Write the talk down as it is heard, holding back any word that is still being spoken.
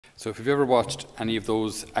So if you've ever watched any of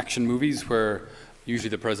those action movies where usually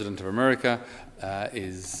the President of America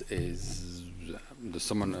there's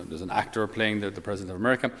an actor playing the President of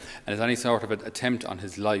America, and there's any sort of an attempt on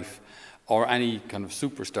his life, or any kind of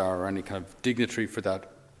superstar or any kind of dignitary for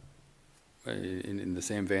that, in the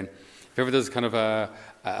same vein, if ever there's kind of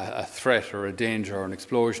a threat or a danger or an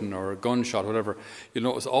explosion or a gunshot, whatever, you'll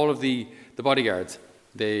notice all of the bodyguards,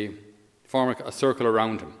 they form a circle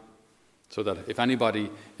around him, so that if anybody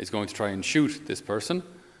is going to try and shoot this person,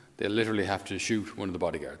 they'll literally have to shoot one of the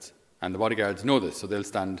bodyguards. And the bodyguards know this, so they'll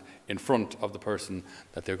stand in front of the person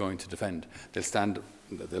that they're going to defend.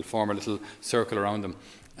 They'll form a little circle around them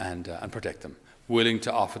and protect them, willing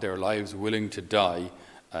to offer their lives, willing to die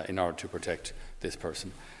in order to protect this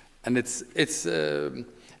person. And it's an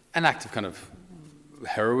act of kind of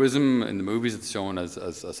heroism. In the movies it's shown as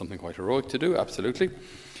something quite heroic to do, absolutely.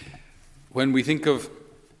 When we think of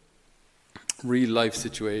real life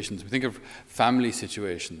situations, we think of family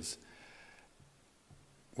situations,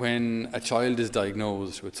 when a child is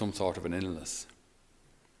diagnosed with some sort of an illness,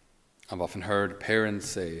 I've often heard parents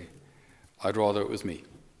say, "I'd rather it was me."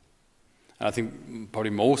 And I think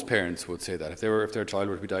probably most parents would say that. If their child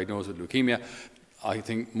were to be diagnosed with leukemia, I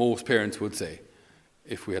think most parents would say,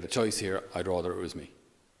 if we had a choice here, I'd rather it was me.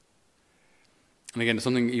 And again, there's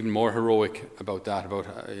something even more heroic about that, about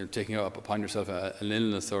taking up upon yourself an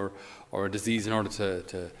illness or a disease in order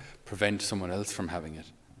to prevent someone else from having it.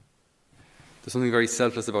 There's something very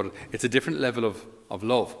selfless about it. It's a different level of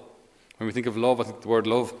love. When we think of love, I think the word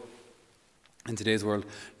love in today's world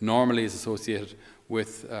normally is associated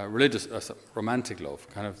with romantic love,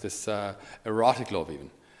 kind of this erotic love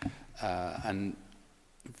even. And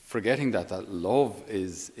forgetting that love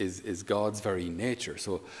is God's very nature.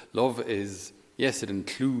 So love is, yes, it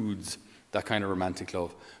includes that kind of romantic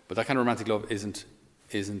love, but that kind of romantic love isn't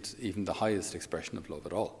even the highest expression of love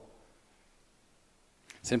at all.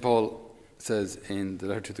 St. Paul says in the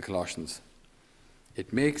letter to the Colossians,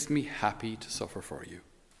 "It makes me happy to suffer for you,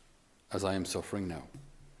 as I am suffering now,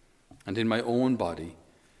 and in my own body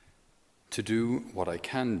to do what I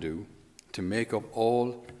can do to make up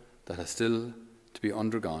all that has still to be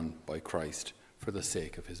undergone by Christ for the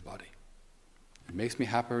sake of his body." It makes me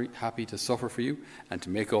happy to suffer for you, and to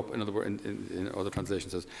make up, in other words, in other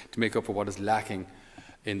translations says, to make up for what is lacking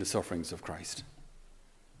in the sufferings of Christ.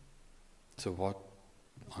 So what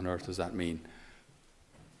on earth does that mean?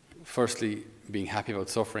 Firstly, being happy about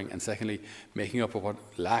suffering, and secondly, making up for what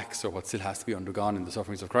lacks or what still has to be undergone in the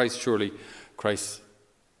sufferings of Christ. Surely Christ's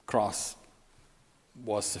cross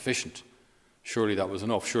was sufficient. Surely that was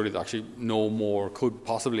enough. Surely actually no more could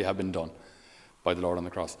possibly have been done by the Lord on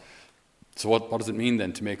the cross. So what does it mean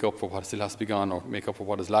then to make up for what still has to be gone, or make up for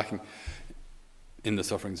what is lacking in the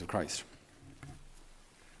sufferings of Christ?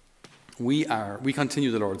 We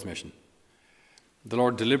continue the Lord's mission. The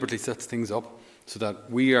Lord deliberately sets things up so that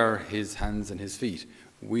we are his hands and his feet.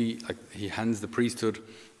 He hands the priesthood,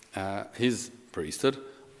 his priesthood,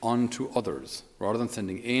 onto others, rather than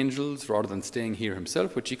sending angels, rather than staying here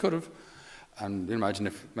himself, which he could have. And imagine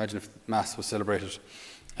if Mass was celebrated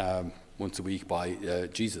once a week by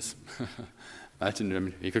Jesus.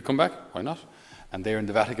 Imagine, he could come back, why not? And there in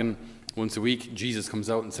the Vatican, once a week, Jesus comes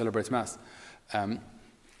out and celebrates Mass. There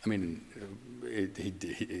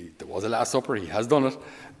was a Last Supper, he has done it,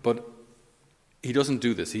 but he doesn't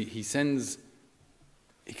do this. He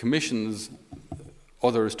commissions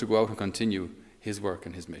others to go out and continue his work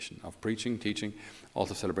and his mission of preaching, teaching,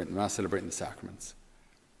 also celebrating the Mass, celebrating the sacraments.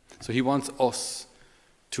 So he wants us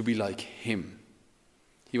to be like him.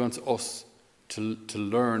 He wants us to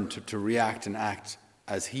learn to react and act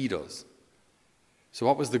as he does. So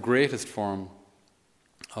what was the greatest form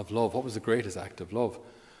of love? What was the greatest act of love?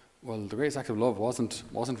 Well, the greatest act of love wasn't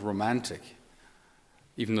romantic,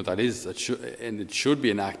 even though it should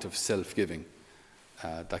be an act of self-giving,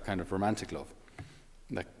 that kind of romantic love,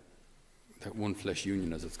 that one flesh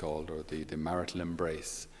union, as it's called, or the marital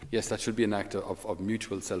embrace. Yes, that should be an act of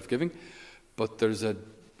mutual self-giving, but there's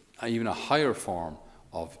even a higher form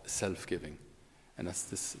of self-giving, and that's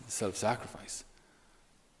this self-sacrifice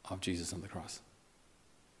of Jesus on the cross.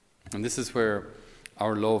 And this is where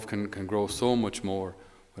our love can grow so much more,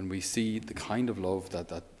 when we see the kind of love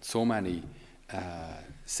that so many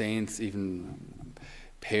saints, even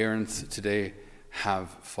parents today, have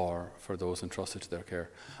for those entrusted to their care.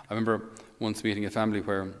 I remember once meeting a family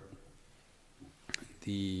where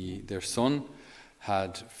their son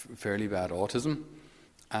had fairly bad autism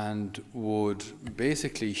and would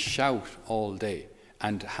basically shout all day,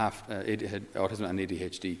 and had autism and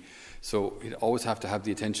ADHD. So he'd always have to have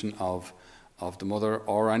the attention of of the mother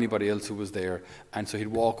or anybody else who was there. And so he'd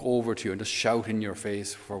walk over to you and just shout in your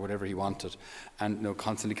face for whatever he wanted, and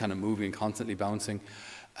constantly kind of moving and constantly bouncing.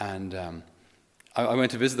 And I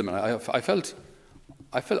went to visit them, and I felt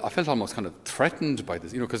almost kind of threatened by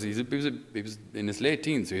this, because he was in his late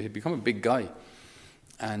teens, so he'd become a big guy,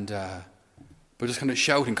 and but just kind of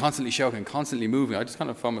shouting, constantly moving. I just kind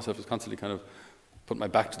of found myself just constantly kind of put my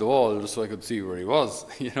back to the wall just so I could see where he was,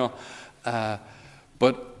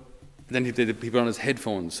 But then he put on his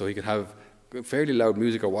headphones so he could have fairly loud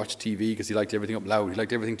music or watch TV, because he liked everything up loud. He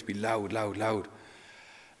liked everything to be loud.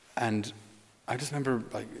 And I just remember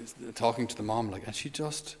talking to the mom, and she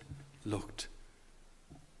just looked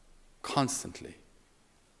constantly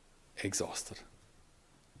exhausted,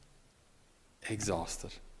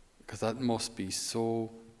 because that must be so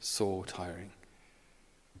tiring.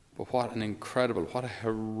 But what a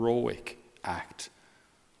heroic act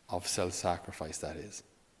of self-sacrifice that is.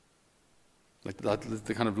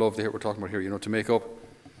 The kind of love that we're talking about here, to make up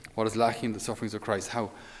what is lacking in the sufferings of Christ.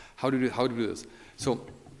 How do we do this? So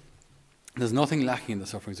there's nothing lacking in the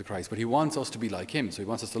sufferings of Christ, but he wants us to be like him. So he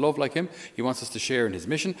wants us to love like him. He wants us to share in his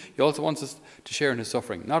mission. He also wants us to share in his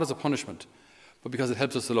suffering, not as a punishment, but because it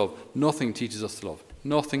helps us to love. Nothing teaches us to love.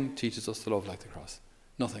 Nothing teaches us to love like the cross.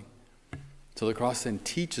 Nothing. So the cross then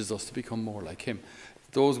teaches us to become more like him.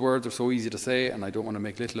 Those words are so easy to say, and I don't want to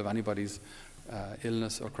make little of anybody's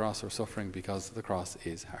illness or cross or suffering, because the cross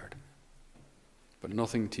is hard. But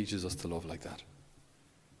nothing teaches us to love like that.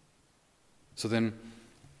 So then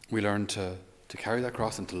we learn to carry that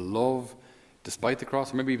cross and to love despite the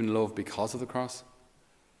cross, or maybe even love because of the cross.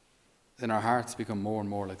 Then our hearts become more and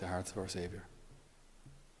more like the hearts of our Saviour.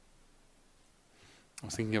 I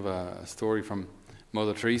was thinking of a story from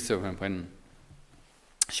Mother Teresa when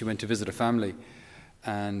she went to visit a family,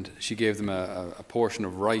 and she gave them a portion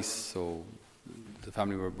of rice. So the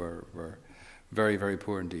family were very, very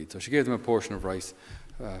poor indeed. So she gave them a portion of rice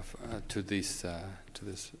to this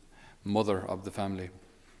mother of the family,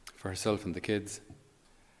 for herself and the kids.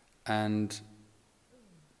 And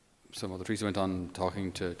so Mother Teresa went on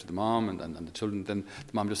talking to the mom and the children. Then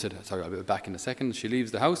the mom just said, "Sorry, I'll be back in a second." She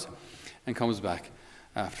leaves the house and comes back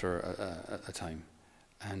after a time.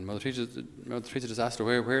 And Mother Teresa just asked her,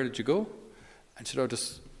 where did you go? And she said, "I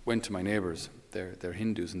just went to my neighbours. They're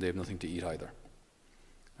Hindus and they have nothing to eat either.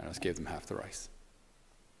 And I just gave them half the rice."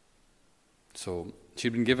 So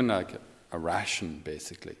she'd been given a ration,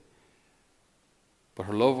 basically. But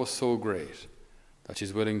her love was so great that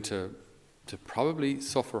she's willing to probably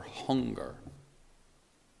suffer hunger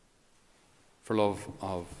for love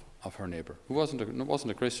of her neighbour, who wasn't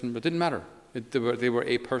a Christian, but didn't matter. They were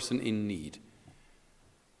a person in need.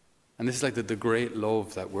 And this is like the great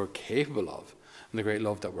love that we're capable of, and the great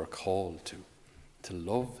love that we're called to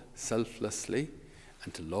love selflessly,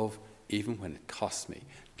 and to love even when it costs me,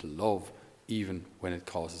 to love even when it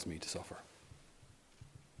causes me to suffer.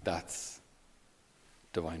 That's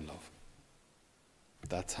divine love.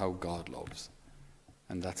 That's how God loves.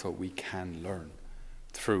 And that's what we can learn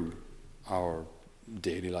through our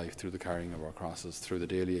daily life, through the carrying of our crosses, through the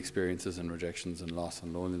daily experiences and rejections and loss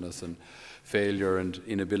and loneliness and failure and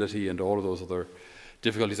inability and all of those other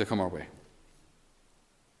difficulties that come our way.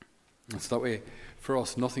 And so that way, for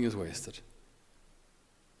us, nothing is wasted.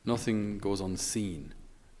 Nothing goes unseen.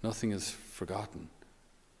 Nothing is forgotten.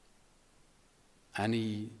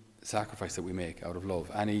 Any sacrifice that we make out of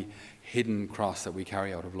love, any hidden cross that we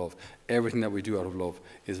carry out of love, everything that we do out of love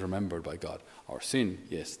is remembered by God. Our sin,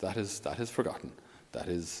 yes, that is forgotten. That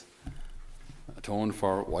is atoned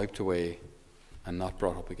for, wiped away, and not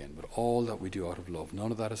brought up again. But all that we do out of love,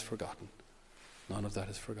 none of that is forgotten. None of that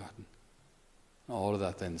is forgotten. All of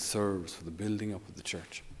that then serves for the building up of the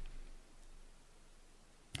church.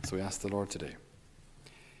 So we ask the Lord today.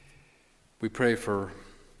 We pray for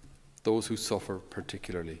those who suffer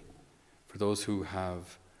particularly, for those who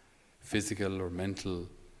have physical or mental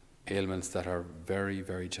ailments that are very,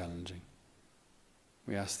 very challenging.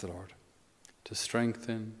 We ask the Lord to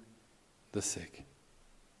strengthen the sick,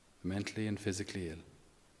 mentally and physically ill,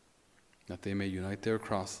 that they may unite their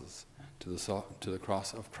crosses to the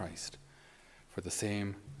cross of Christ for the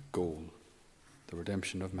same goal, the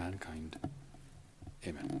redemption of mankind.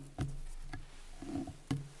 Amen.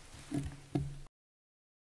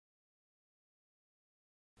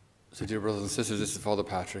 So dear brothers and sisters, this is Father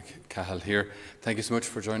Patrick Cahill here. Thank you so much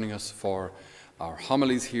for joining us for our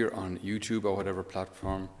homilies here on YouTube or whatever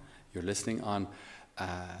platform you're listening on.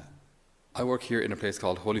 I work here in a place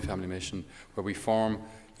called Holy Family Mission, where we form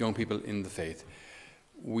young people in the faith.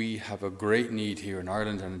 We have a great need here in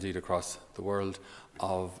Ireland and indeed across the world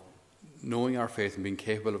of knowing our faith and being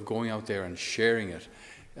capable of going out there and sharing it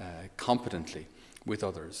competently with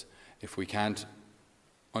others. If we can't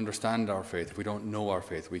understand our faith, if we don't know our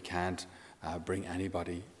faith, we can't bring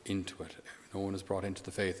anybody into it. No one is brought into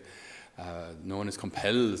the faith. No one is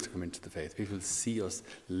compelled to come into the faith. People see us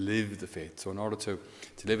live the faith. So in order to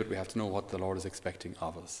live it, we have to know what the Lord is expecting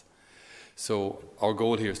of us. So our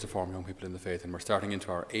goal here is to form young people in the faith, and we're starting into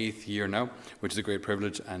our 8th year now, which is a great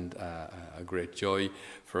privilege and a great joy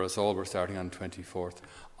for us all. We're starting on 24th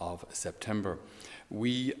of September.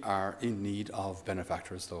 We are in need of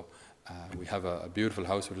benefactors, though. We have a beautiful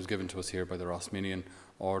house which was given to us here by the Rosminian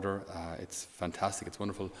order. It's fantastic, it's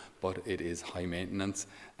wonderful, but it is high maintenance,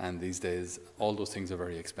 and these days all those things are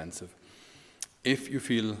very expensive. If you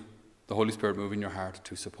feel the Holy Spirit move in your heart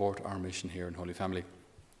to support our mission here in Holy Family,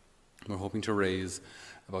 we're hoping to raise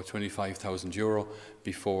about €25,000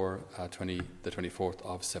 before the 24th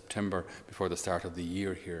of September, before the start of the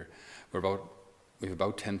year here. We have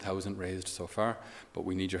about 10,000 raised so far, but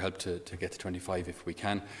we need your help to get to 25 if we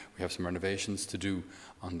can. We have some renovations to do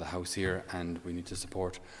on the house here, and we need to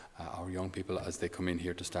support our young people as they come in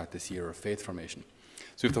here to start this year of faith formation.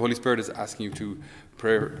 So if the Holy Spirit is asking you to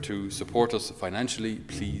pray to support us financially,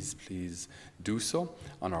 please do so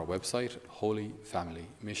on our website,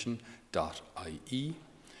 holyfamilymission.ie.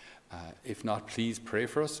 If not, please pray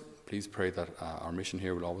for us. Please pray that our mission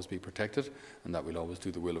here will always be protected, and that we'll always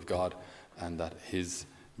do the will of God, and that His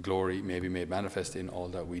glory may be made manifest in all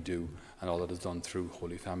that we do and all that is done through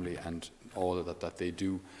Holy Family, and all that they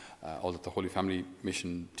do, all that the Holy Family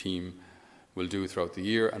mission team will do throughout the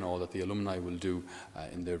year, and all that the alumni will do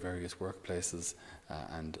in their various workplaces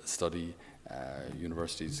and study,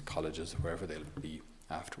 universities, colleges, wherever they'll be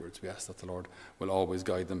afterwards. We ask that the Lord will always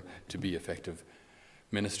guide them to be effective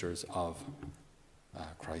ministers of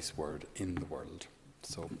Christ's word in the world.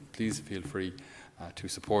 So please feel free to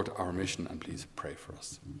support our mission, and please pray for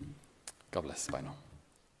us. God bless. Bye now.